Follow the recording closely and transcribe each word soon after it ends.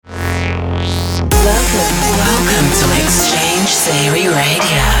Welcome to Exchange Theory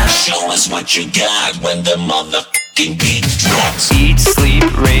Radio. Show us what you got when the motherfucking beat drops. Eat, sleep,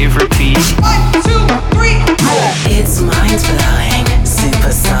 rave, repeat. 1, 2, 3, go! It's mind-blowing,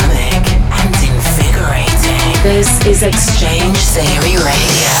 supersonic, and invigorating. This is Exchange Theory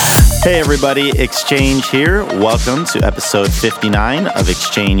Radio. Hey everybody, Exchange here. Welcome to episode 59 of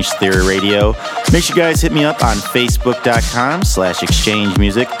Exchange Theory Radio. Make sure you guys hit me up on Facebook.com/Exchange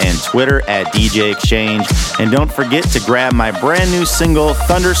Music and Twitter at DJ Exchange. And don't forget to grab my brand new single,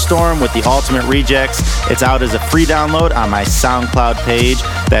 Thunderstorm with the Ultimate Rejects. It's out as a free download on my SoundCloud page.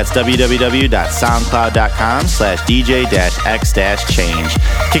 That's www.soundcloud.com/DJ-X-Change.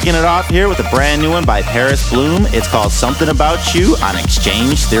 Kicking it off here with a brand new one by Paris Bloom. It's called Something About You on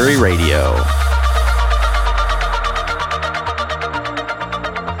Exchange Theory Radio. How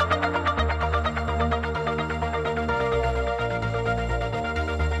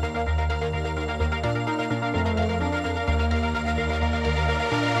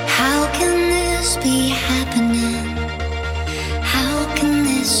can this be happening? How can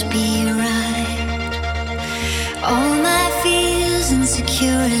this be right? All my fears and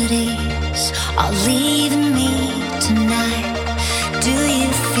insecurities are leaving me tonight. Do you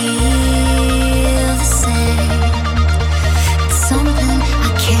feel the same? It's something I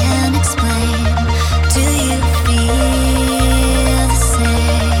can't explain. Do you feel the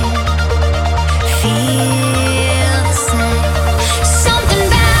same? Feel the same. Something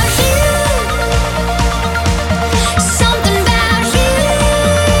about you. Something about you.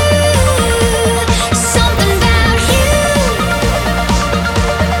 Something about you.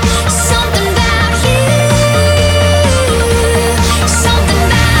 Something about you. Something about you. Something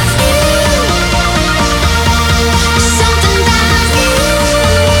about you. Something about you. Something about you.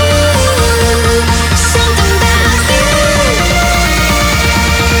 Something about you. Something about you.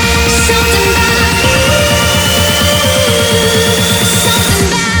 Something about you. Something about you. Something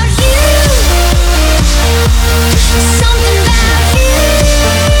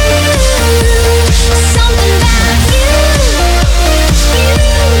about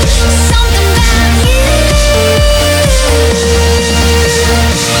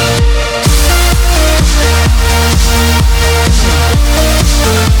you. Something about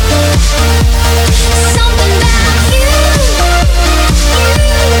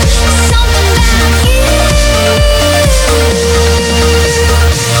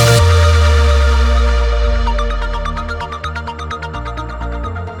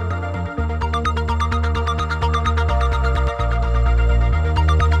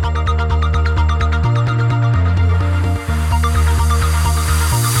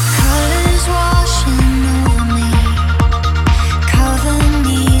Colors washing over me, cover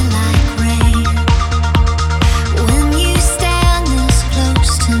me like rain. When you stand this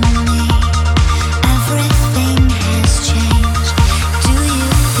close to me, everything has changed. Do you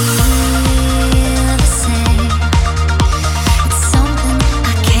feel the same? It's something I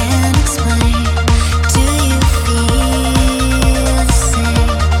can't explain. Do you feel the same?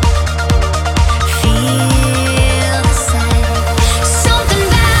 Feel the same. Something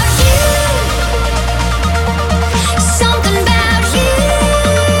about you. Something about you.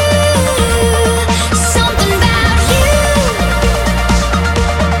 Something about you.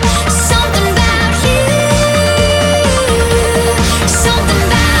 Something about you. Something about you. Something about you.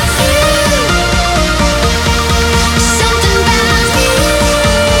 Something about you. Something about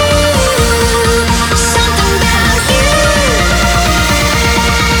you.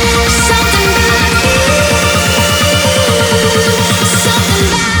 Something about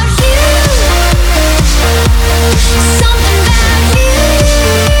you. Something about you. Something about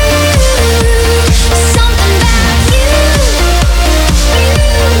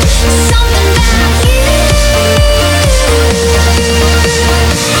you. Something about you. Something about you.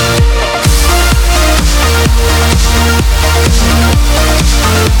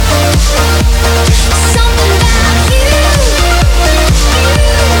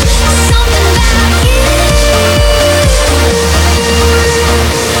 Something about you.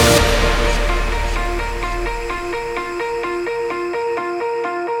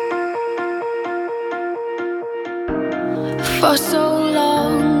 For so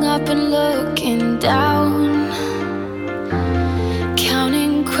long I've been looking down,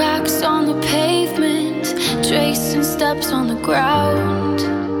 counting cracks on the pavement, tracing steps on the ground.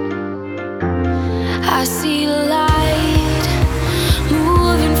 I see light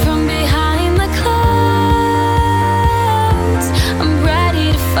moving from behind the clouds. I'm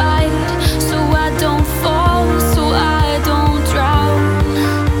ready to fight, so I don't fall, so I don't drown.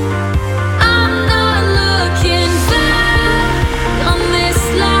 I'm not looking back on this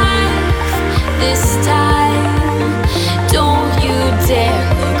life this time. Don't you dare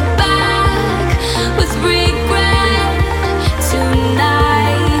look back with regret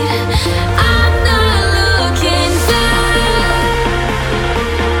tonight. I'm not looking back.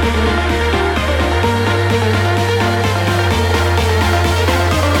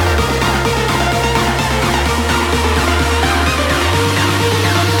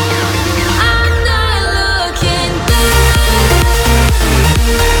 I'm not looking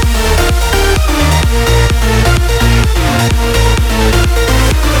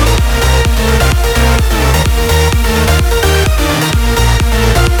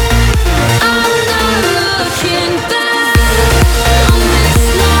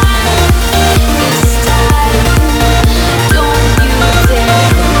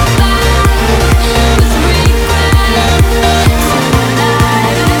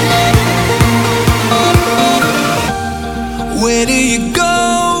Where do you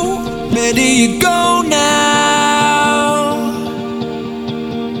go? Where do you go now?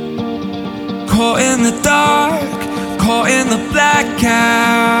 Caught in the dark, caught in the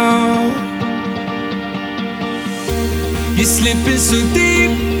blackout. You're slipping so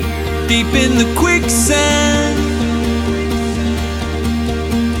deep, deep in the quicksand.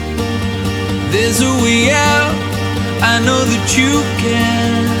 There's a way out, I know that you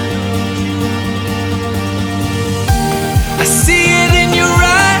can. I see it in your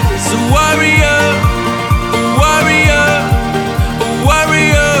eyes, a warrior, a warrior, a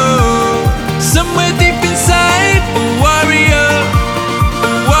warrior. Somewhere deep inside, a warrior,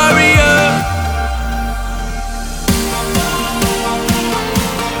 a warrior.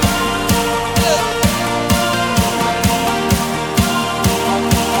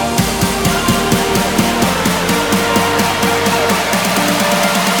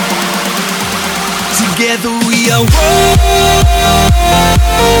 Together we are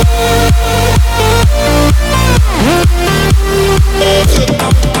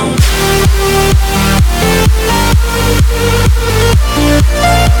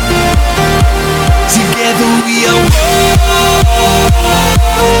together we are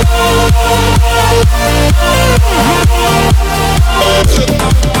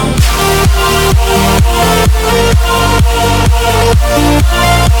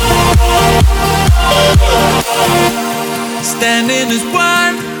standing as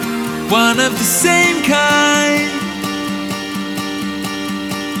one of the same kind.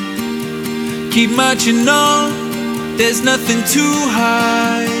 Keep marching on, there's nothing too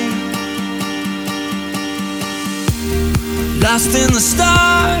high. Lost in the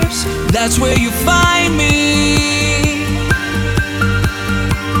stars, that's where you find me.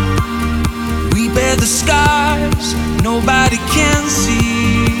 We bear the scars, nobody can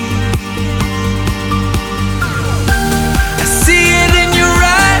see.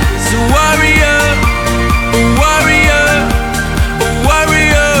 A warrior, a warrior, a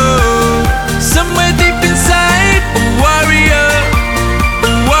warrior. Somewhere deep inside, a warrior,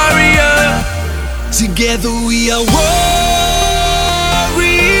 a warrior. Together we are warriors.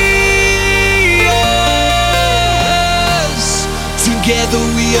 Together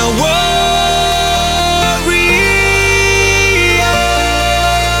we are warriors.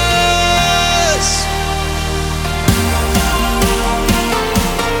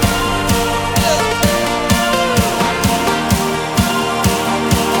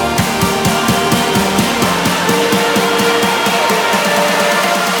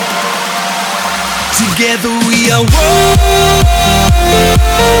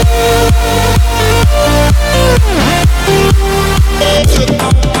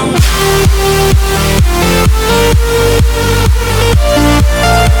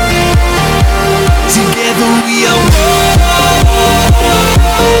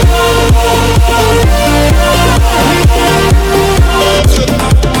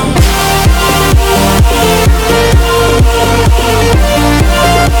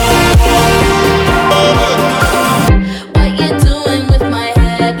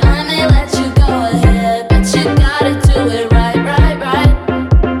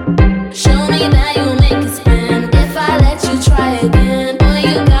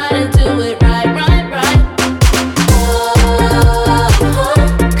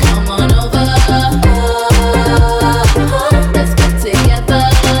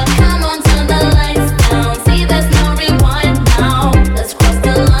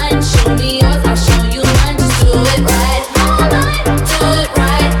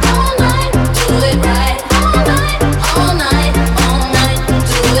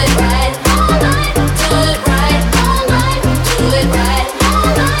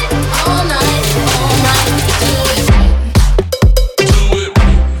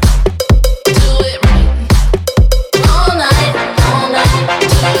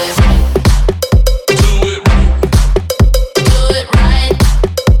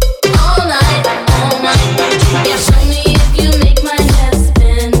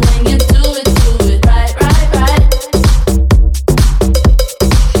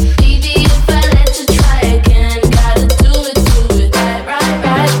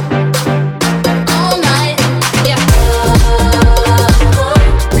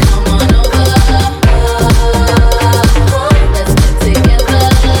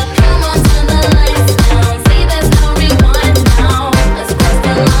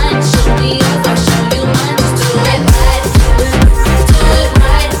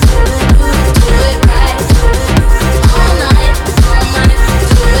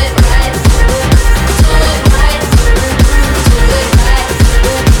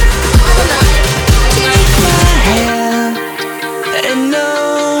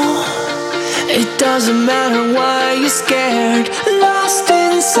 doesn't matter why you're scared, lost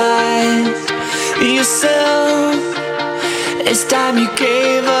inside yourself. It's time you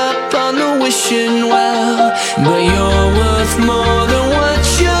gave up on the wishing well, but you're worth more than what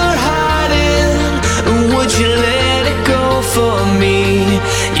you're hiding. Would you let it go for me?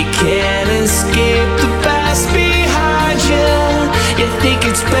 You can't escape the past behind you. You think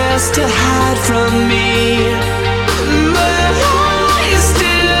it's best to hide from me, but I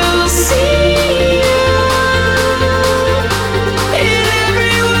still see you in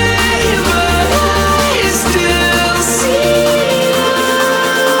every way. But I still see you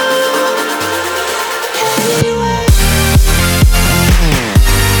anyway.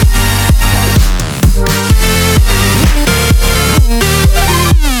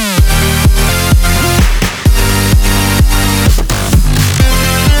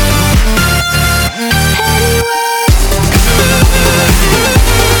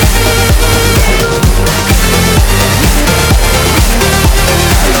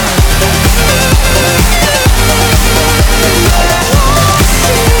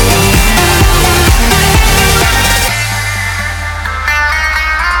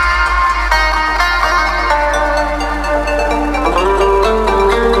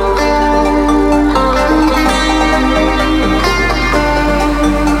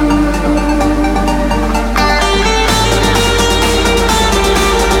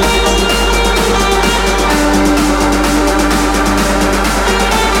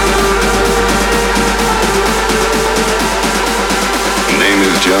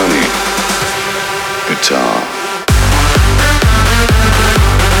 Johnny Guitar.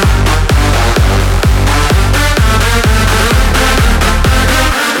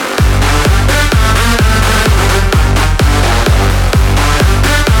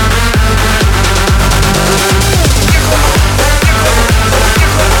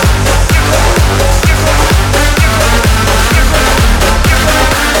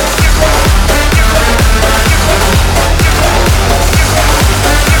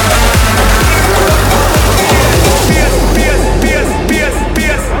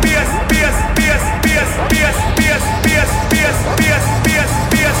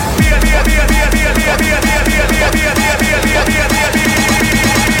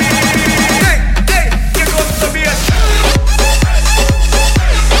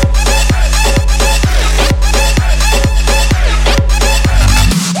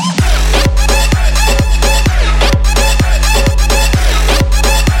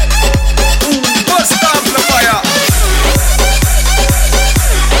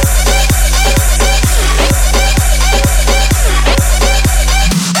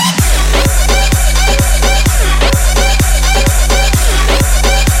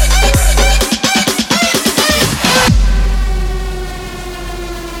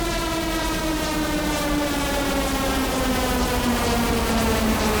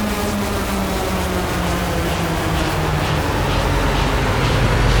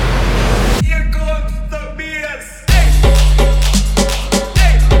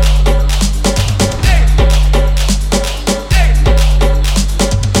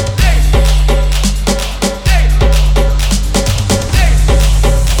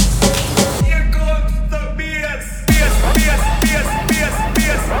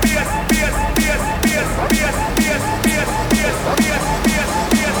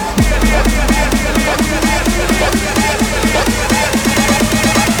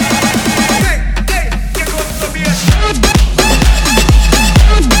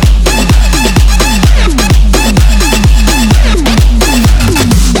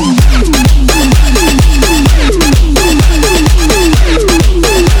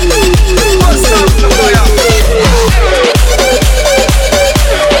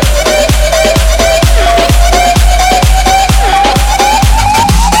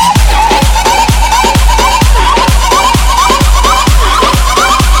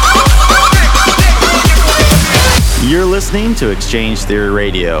 Listening to Exchange Theory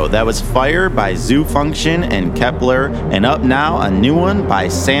Radio. That was Fire by Zoo Function and Kepler, and up now a new one by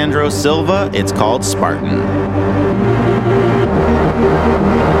Sandro Silva. It's called Spartan.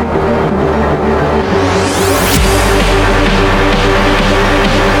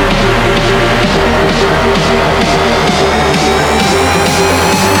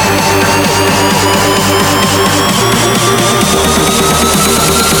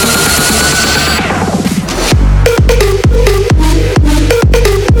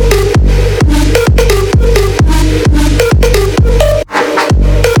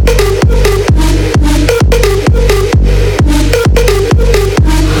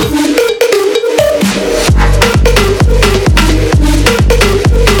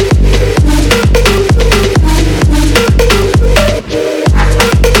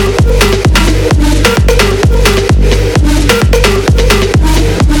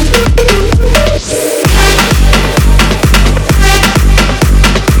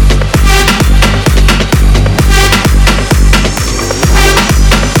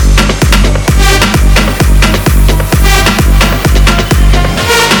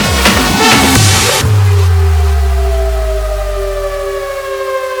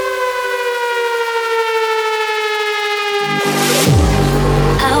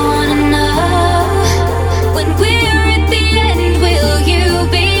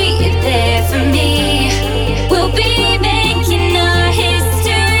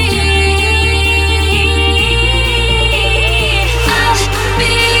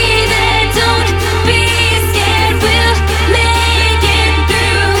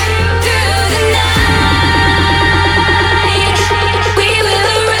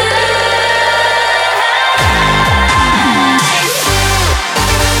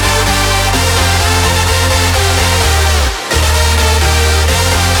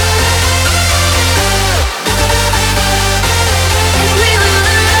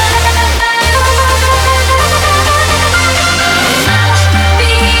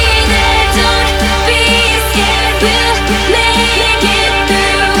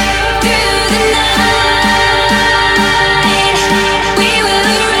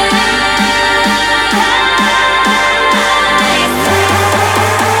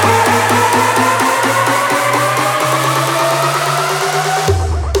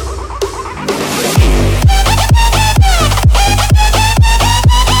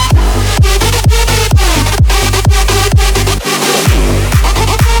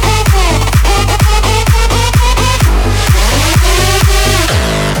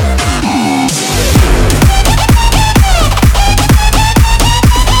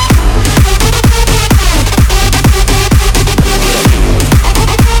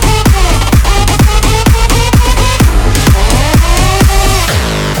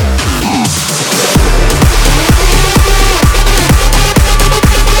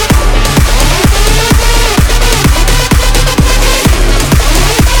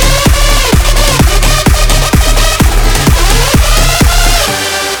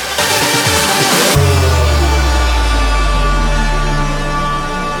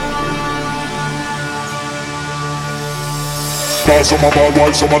 Some a bad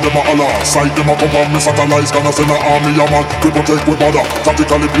wife, some of them a holla. Sight them a come on me satellites, gonna send a army a man. We protect with bother,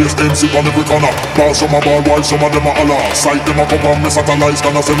 tactically place MC on every corner. Some a bad wife, some of them a holla. Sight them a come on me satellites,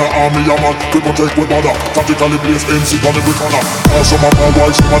 gonna send a army a man. We protect with bother, tactically place MC on every corner. Some a bad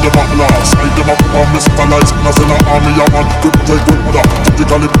wife, some of them a holla. Sight them a come on me satellites, gonna send a army a man. We protect with bother,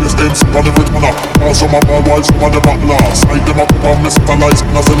 tactically place MC on every corner. Some a bad wife, some of them a holla. Sight them a come on me satellites,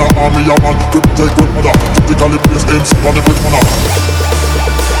 gonna send a army a man. We protect with bother, tactically place MC on every corner.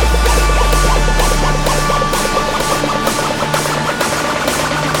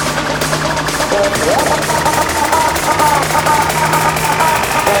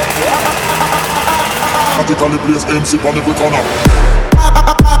 Tactically place MC on every corner.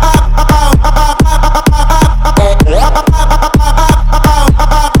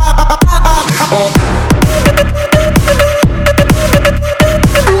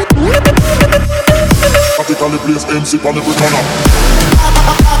 Tactically place MC on every corner.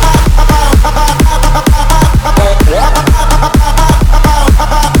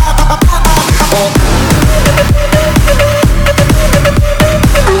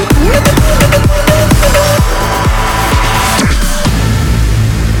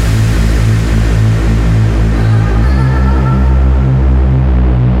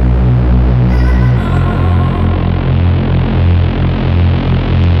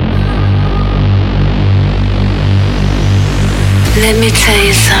 Let me tell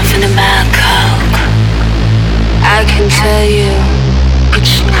you something about coke. I can tell you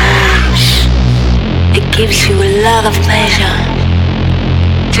it's nice. It gives you a lot of pleasure.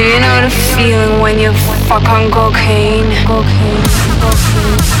 Do you know the feeling when you fuck on cocaine? Cocaine,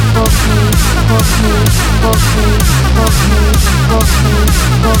 cocaine, cocaine, cocaine, cocaine, cocaine, cocaine, cocaine,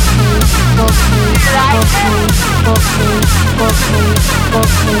 cocaine, cocaine, cocaine, cocaine,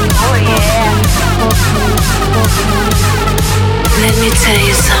 cocaine, oh yeah, cocaine, cocaine. Let me tell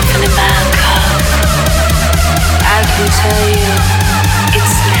you something about coke. I can tell you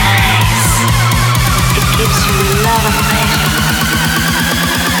it's nice. It gives you a lot of pleasure.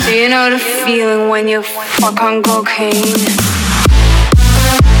 Do you know the feeling when you fuck on cocaine?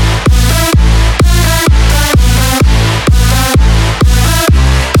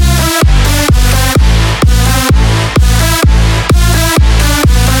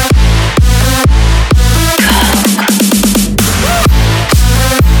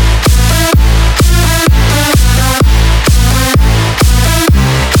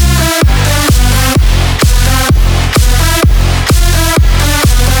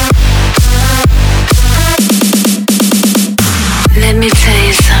 Let me tell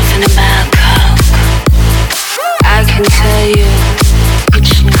you something about coke. I can tell you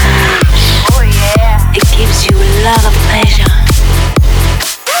it's nice. Oh yeah. It gives you a lot of pleasure.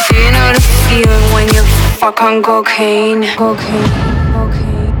 Do you know the feeling when you fuck on cocaine? Cocaine,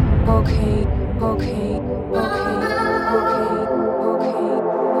 cocaine, cocaine, cocaine, cocaine, cocaine,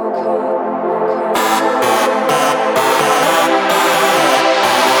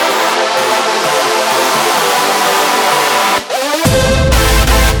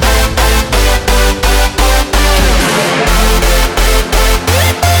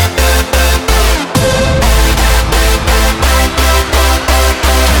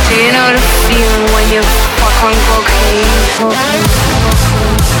 do you know the feeling when you fuck on cocaine? Cocaine,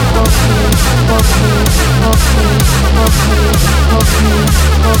 cocaine, cocaine, cocaine, cocaine, cocaine,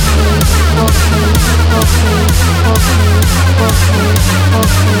 cocaine, cocaine, cocaine, cocaine, cocaine, cocaine,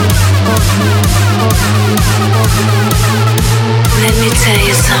 cocaine, cocaine, cocaine. Let me tell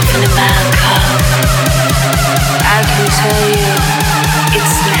you something about coke. I can tell you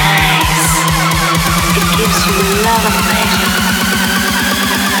it's nice. It gives you a lot of pleasure.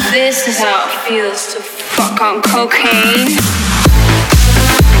 This is how it feels to fuck on cocaine.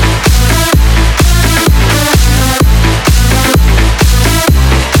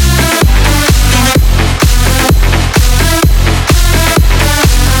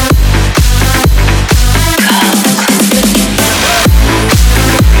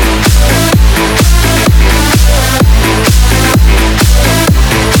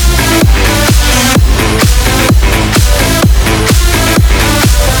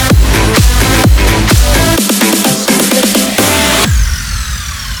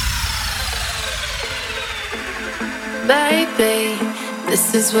 Baby,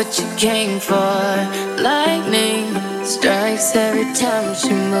 this is what you came for. Lightning strikes every time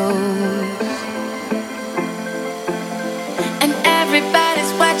she moves, and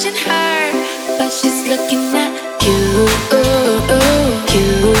everybody's watching her, but she's looking at you.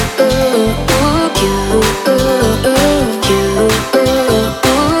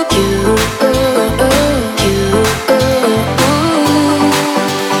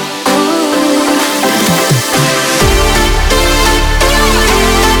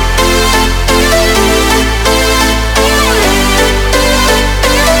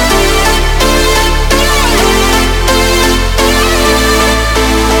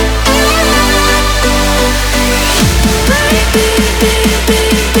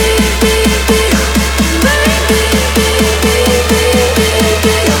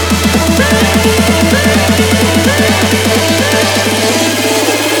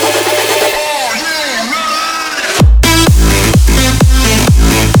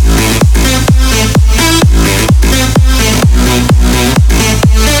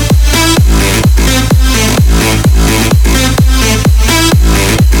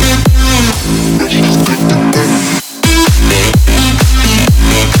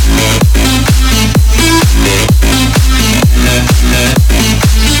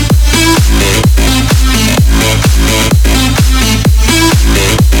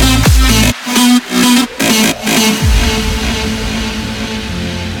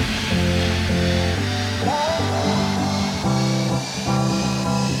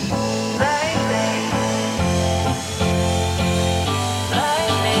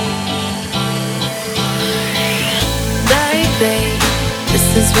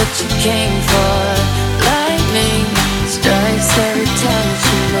 is what you came for. Lightning strikes every time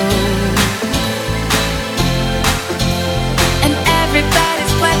she moves, and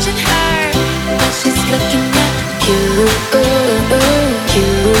everybody's watching her, but she's looking at you.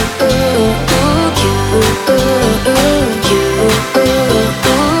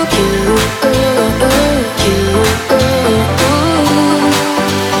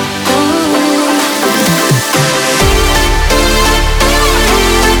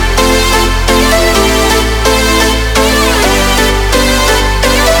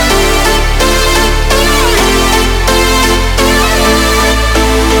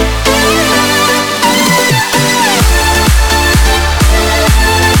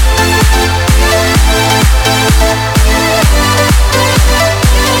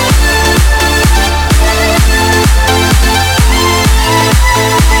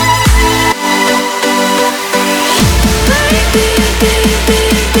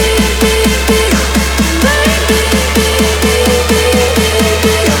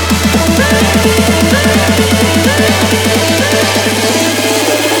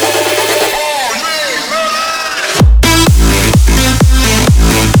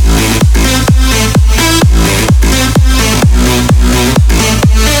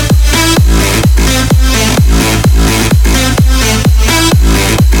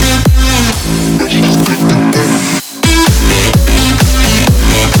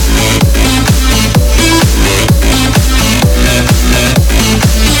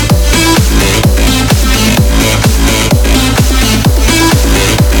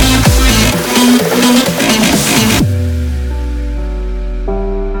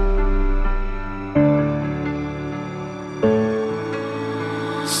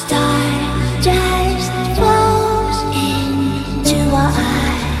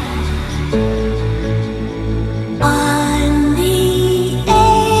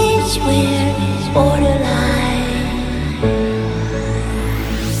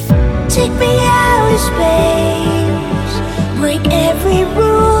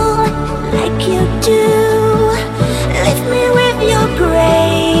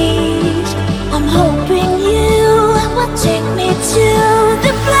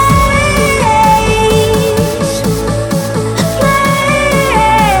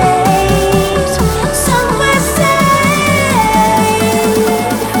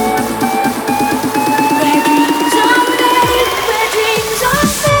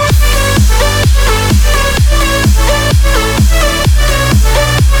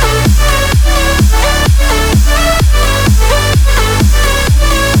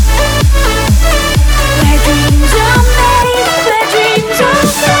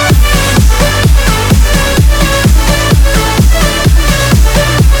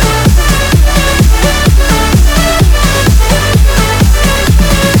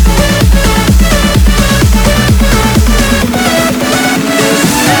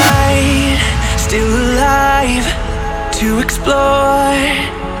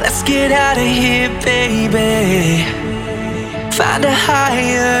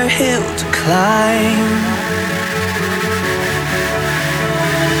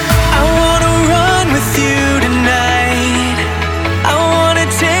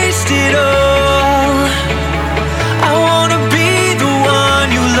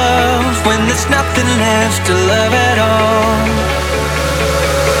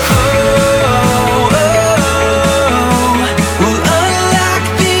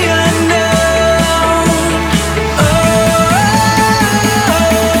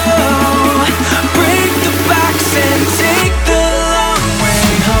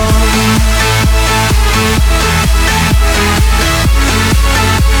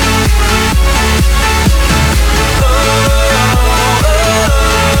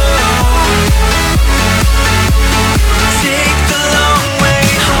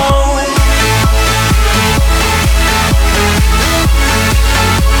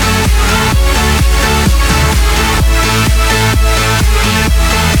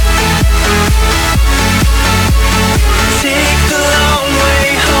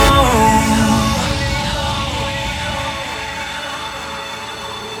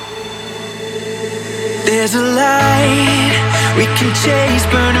 There's a light we can chase,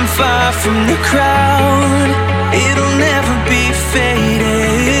 burning far from the crowd. It'll never be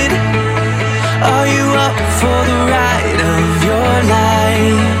faded. Are you up for the ride of your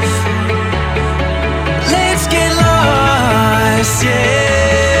life? Let's get lost,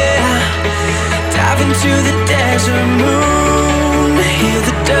 yeah. Dive into the desert moon. Hear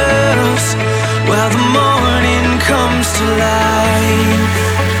the doves while the morning comes to life.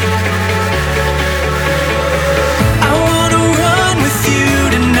 I wanna run with you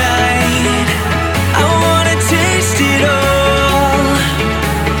tonight.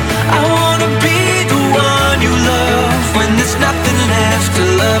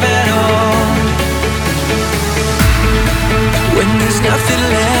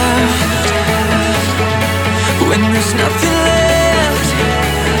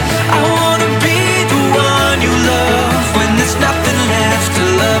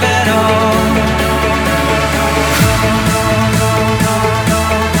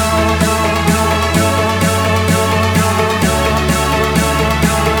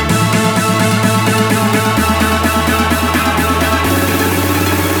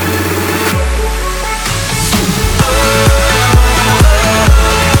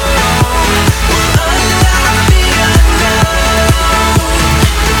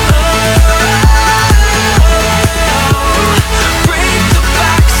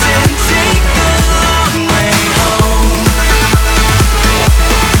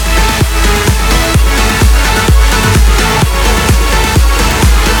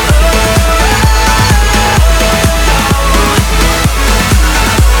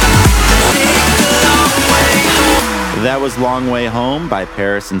 was Long Way Home by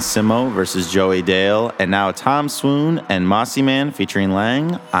Paris and Simo versus Joey Dale. And now Tom Swoon and Mossy Man featuring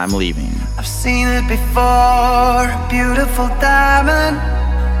Lang, I'm Leaving. I've seen it before, a beautiful diamond,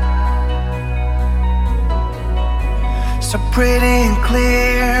 so pretty and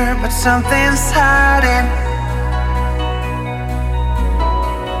clear, but something's hiding.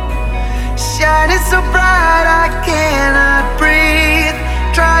 Shining so bright I cannot breathe,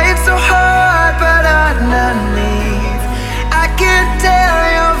 trying so hard but underneath I can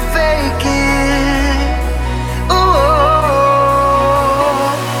tell you're faking. Ooh,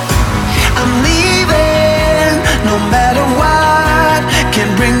 I'm leaving, no matter what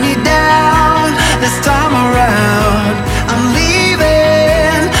can bring me down this time around. I'm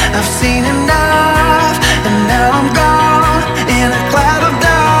leaving, I've seen enough, and now I'm gone in a cloud of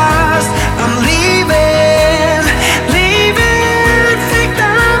dust. I'm leaving, leaving, fake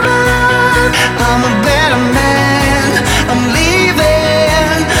diamond. I'm a better man, I'm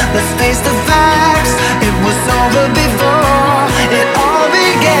leaving. Let's face the facts, it was over before it all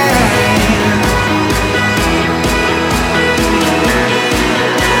began.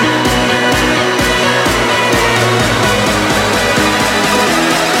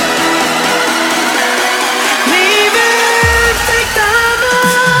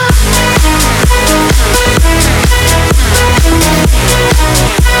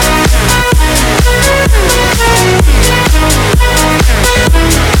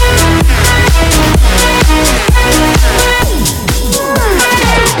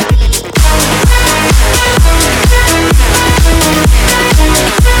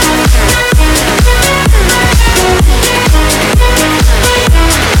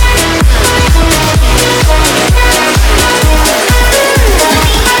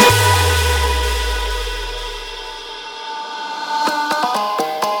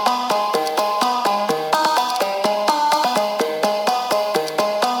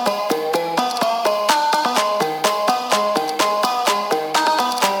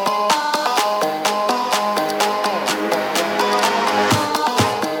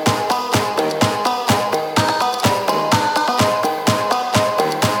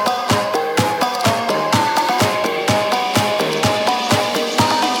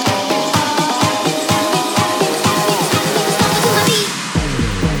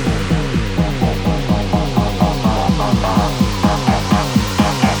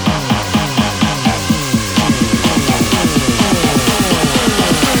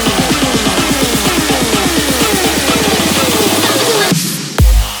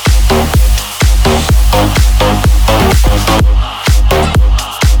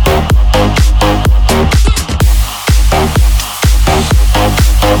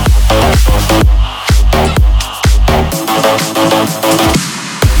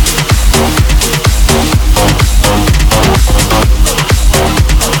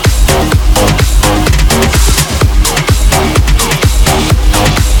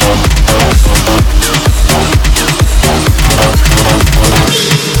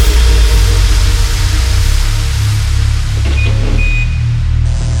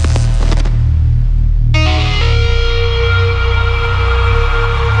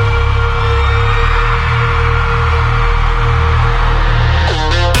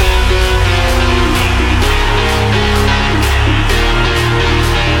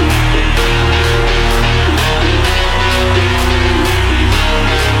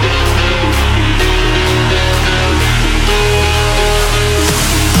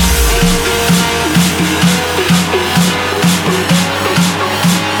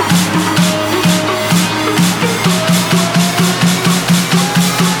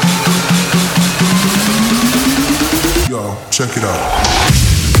 Check it out.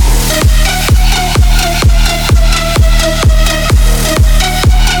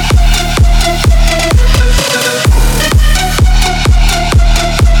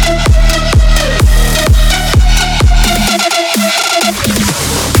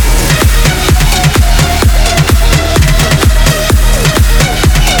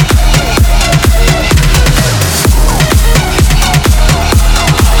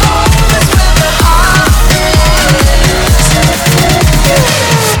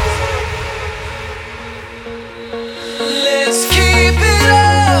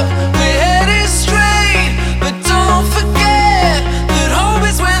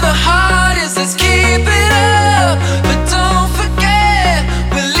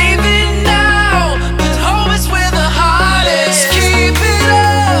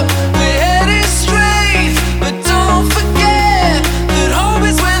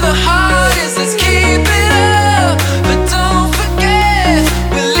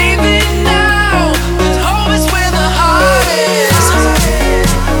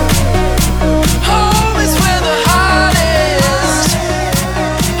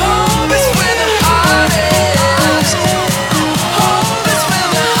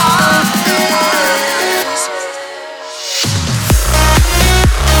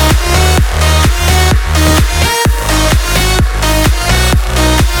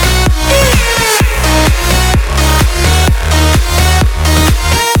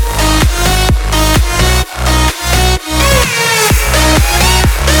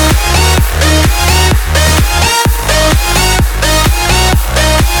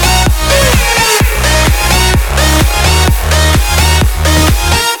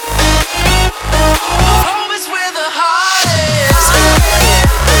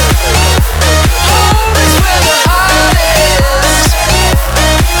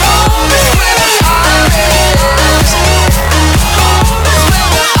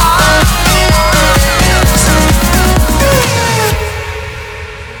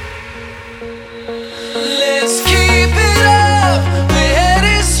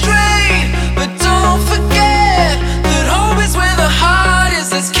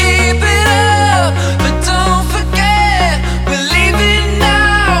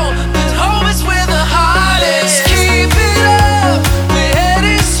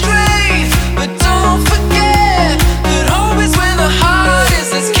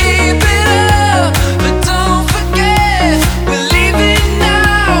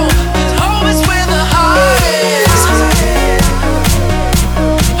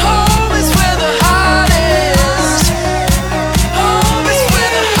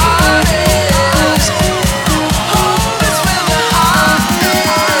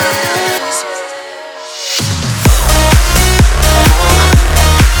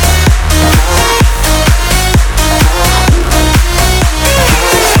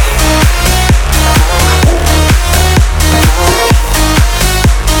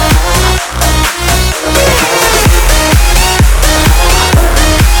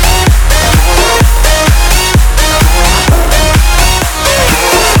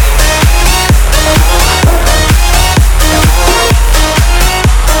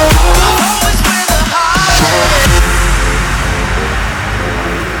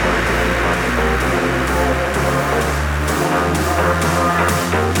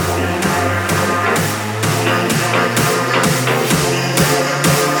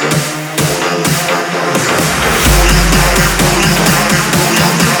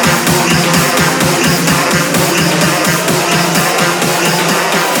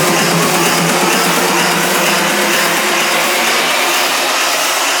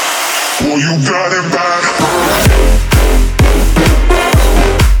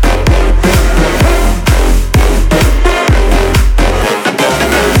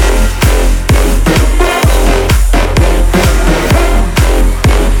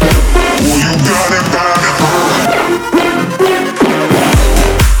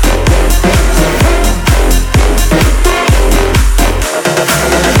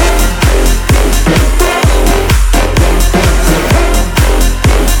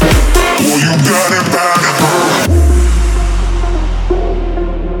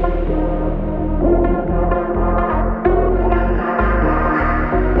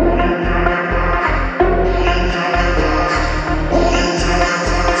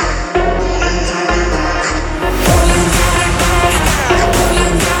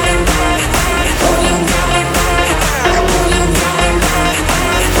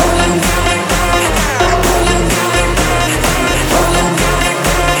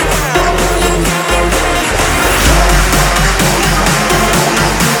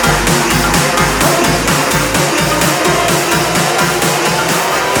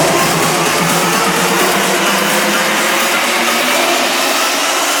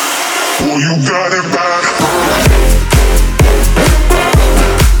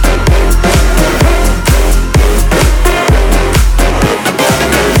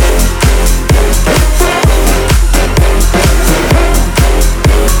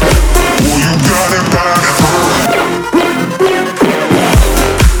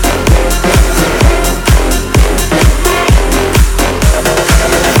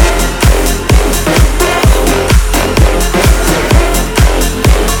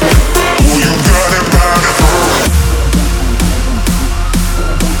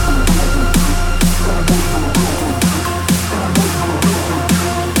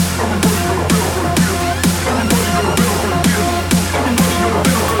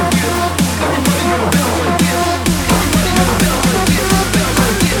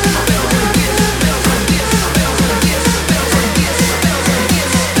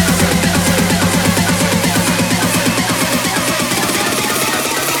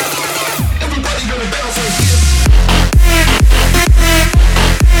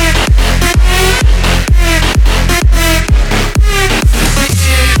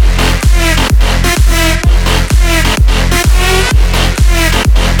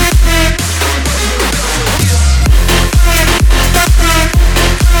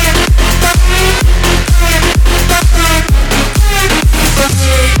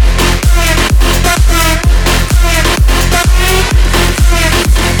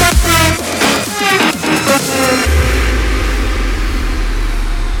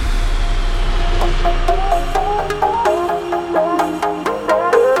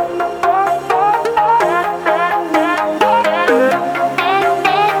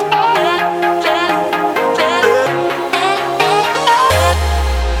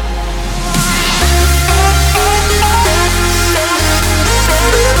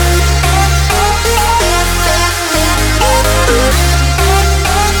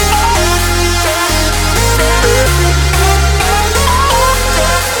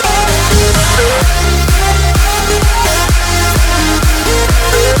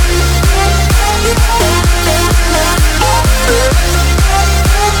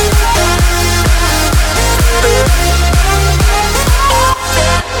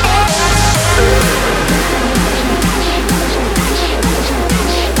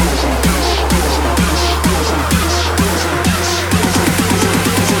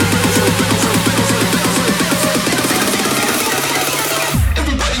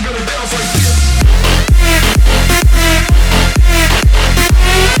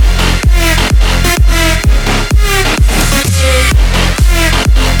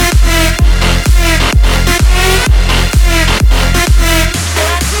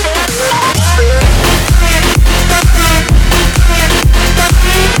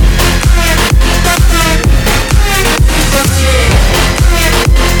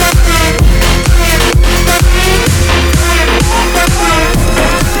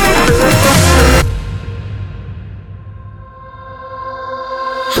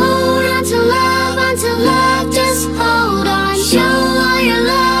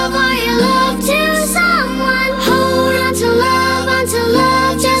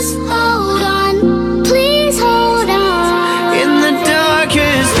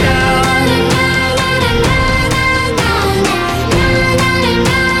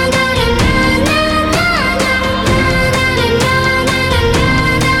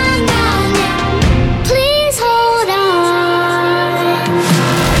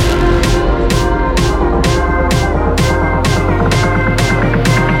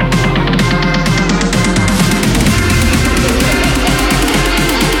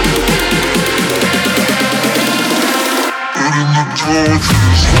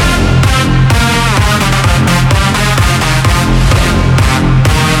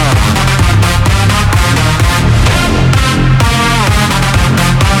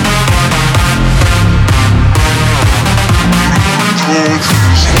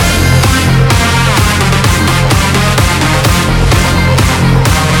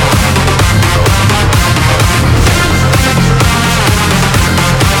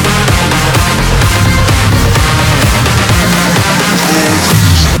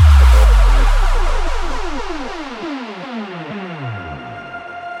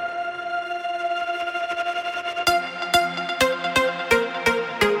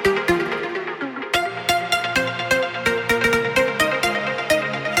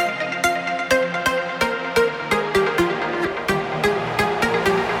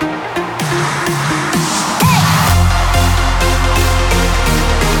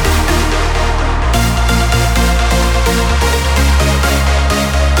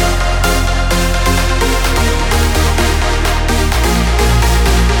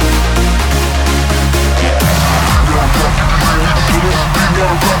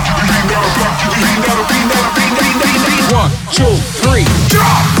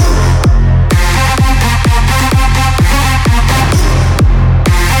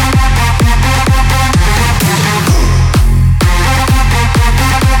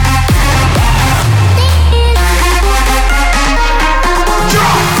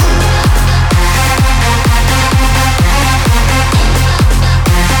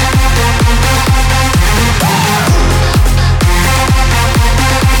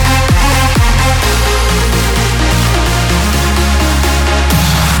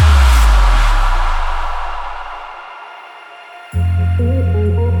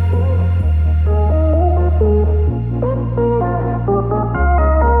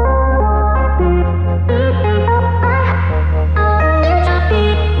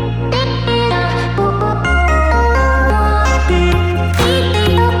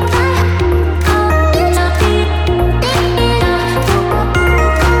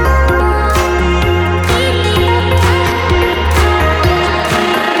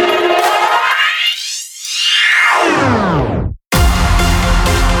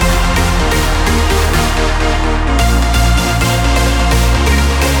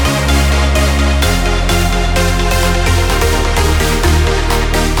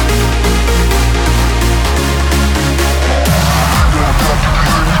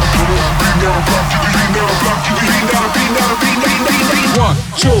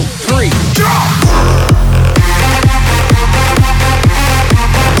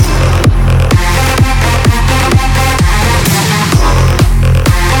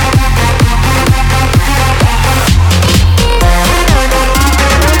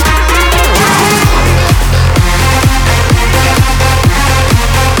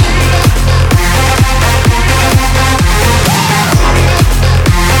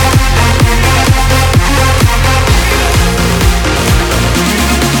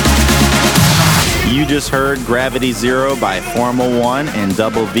 Heard Gravity Zero by Formal One and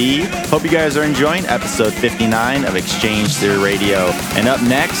Double V. Hope you guys are enjoying episode 59 of Exchange Theory Radio. And up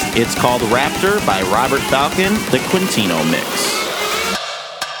next, it's called Raptor by Robert Falcon, the Quintino Mix.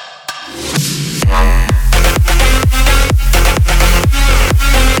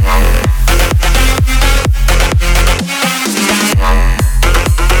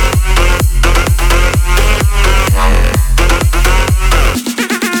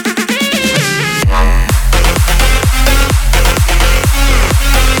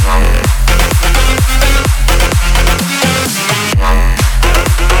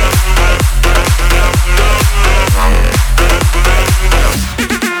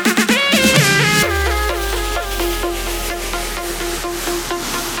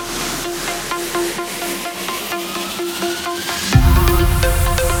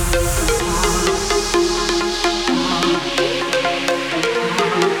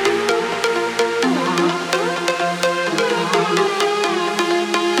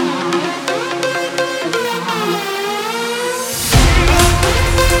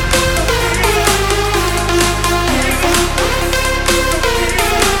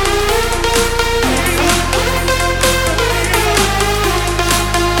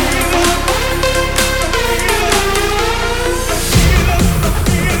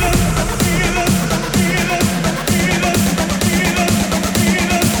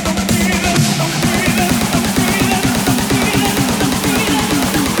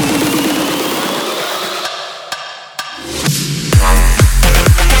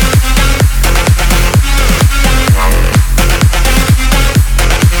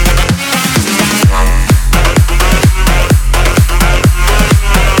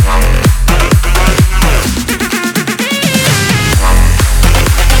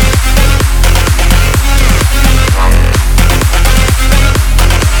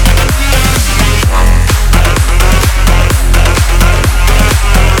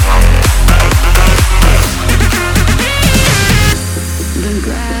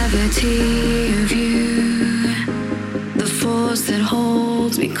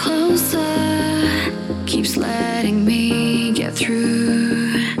 holds me closer, keeps letting me get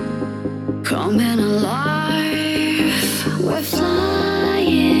through. Coming alive, we're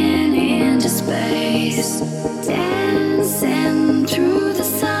flying into space, dancing through the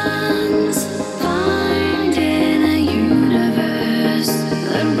suns, finding a universe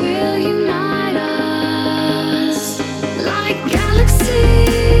that will unite us like galaxies.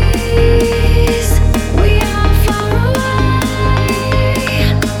 We are far away,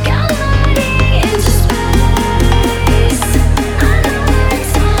 gliding into space. Another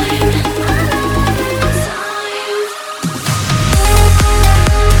time, another time.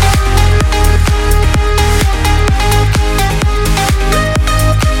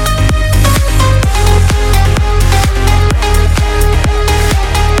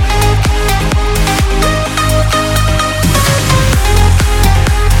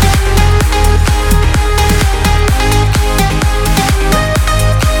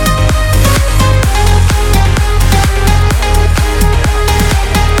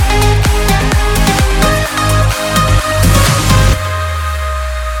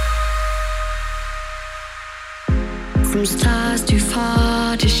 From stars too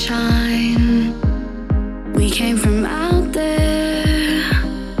far to shine, we came from out there,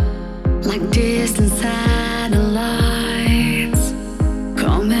 like distant satellites,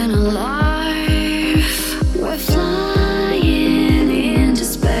 coming alive. We're flying into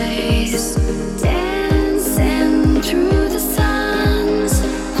space, dancing through the suns,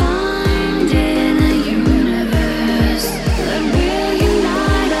 finding a universe that will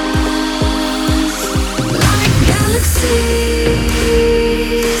unite us like galaxies.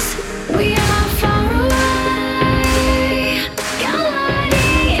 We are far away,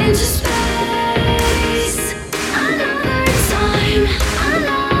 gliding into space. Another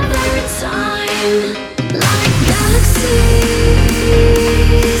time, like galaxies.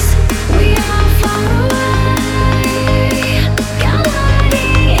 We are far away,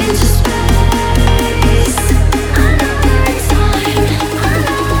 gliding into space. Another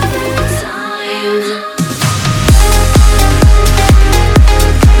time,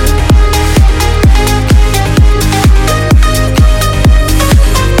 another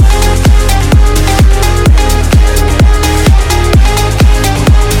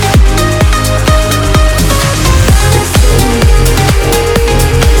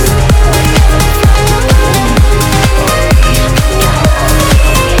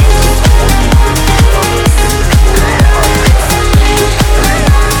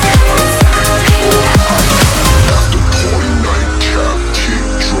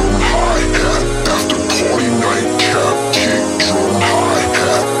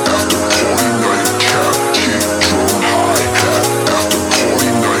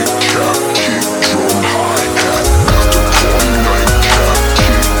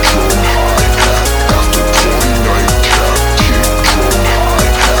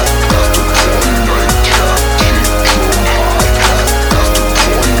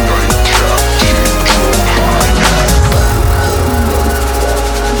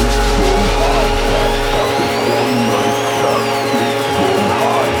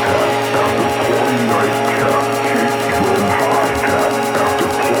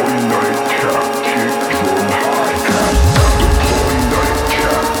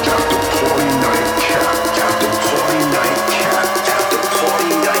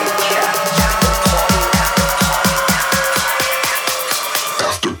time.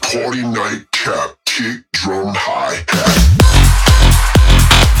 Party night cap, kick, drum, hi-hat.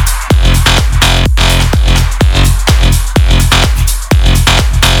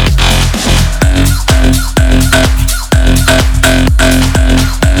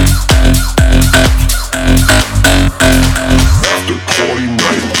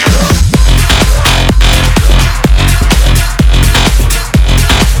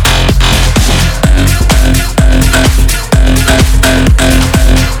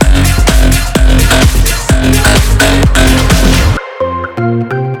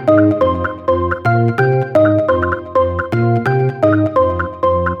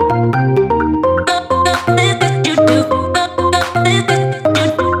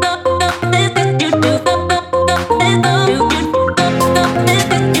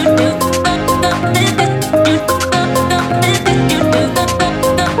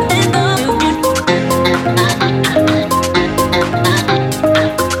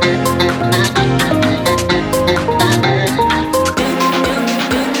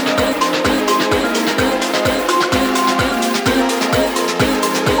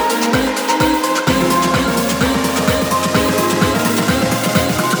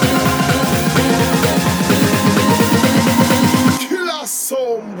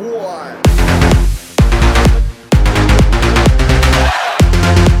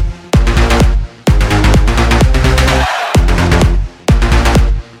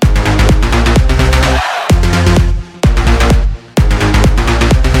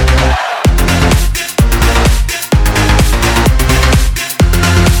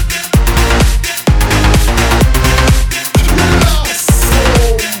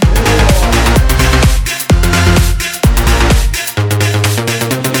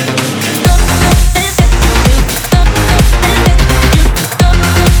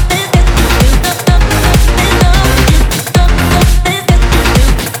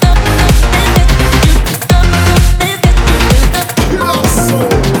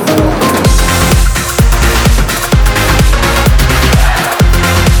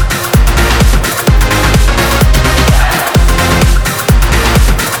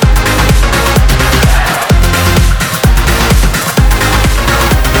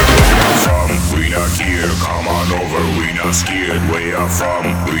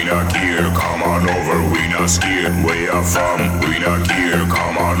 not here, come on over, we not scared. Where you from? We not here,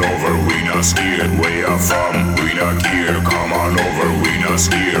 come on over, we not scared. Where you from? We not here, come on over, we not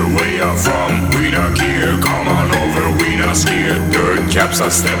scared. Where you from? We not here, come on over, we not scared. Dirt caps, I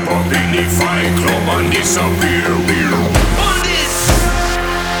step up in the fight club and disappear.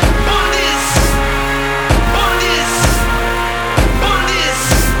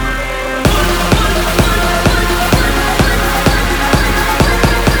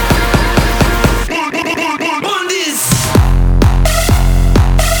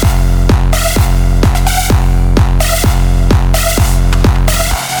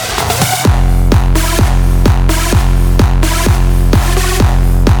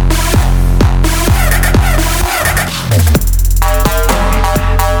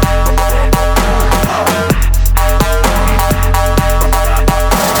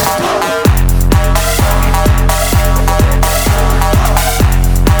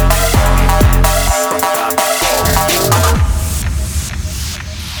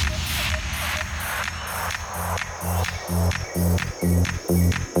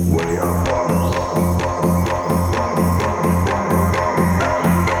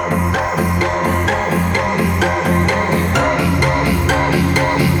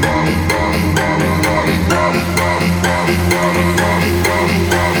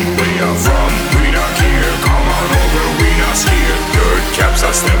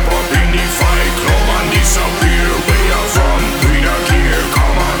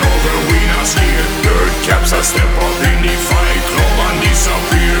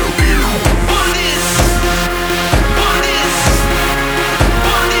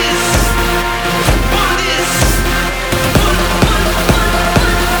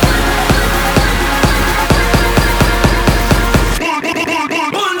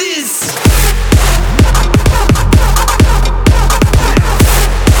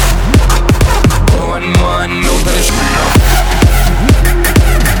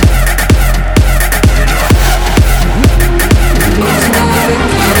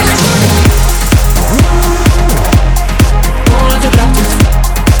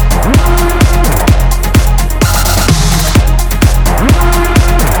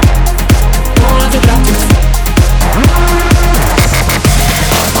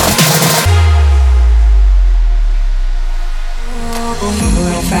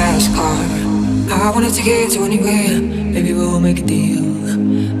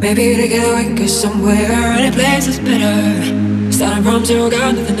 Maybe together we can go somewhere. Any place is better. Starting from zero,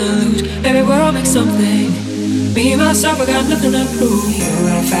 got nothing to lose. Maybe we'll make something. Me, myself, I got nothing to prove. You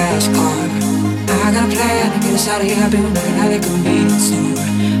got a fast car. I got a plan to get us out of here. I've been looking at the convenience store.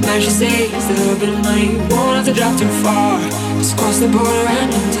 Man, she says that a little bit of money won't have to drop too far. Just cross the border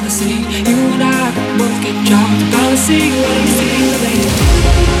and into the city. You and I can both get jobs. Gotta see what you see, baby.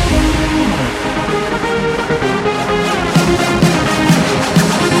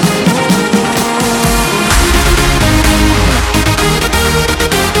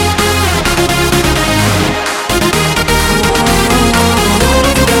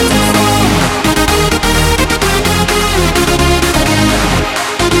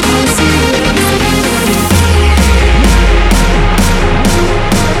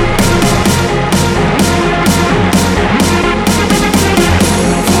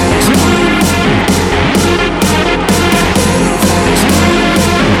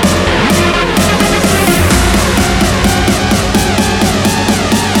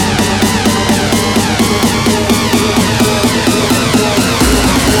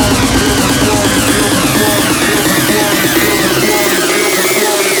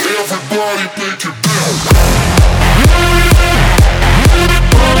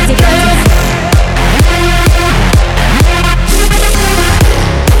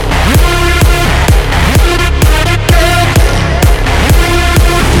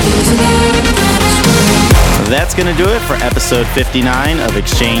 That's going to do it for episode 59 of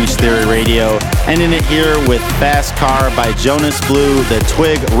Exchange Theory Radio. Ending it here with Fast Car by Jonas Blue, the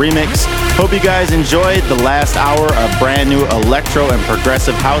Twig remix. Hope you guys enjoyed the last hour of brand new electro and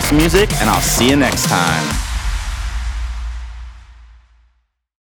progressive house music, and I'll see you next time.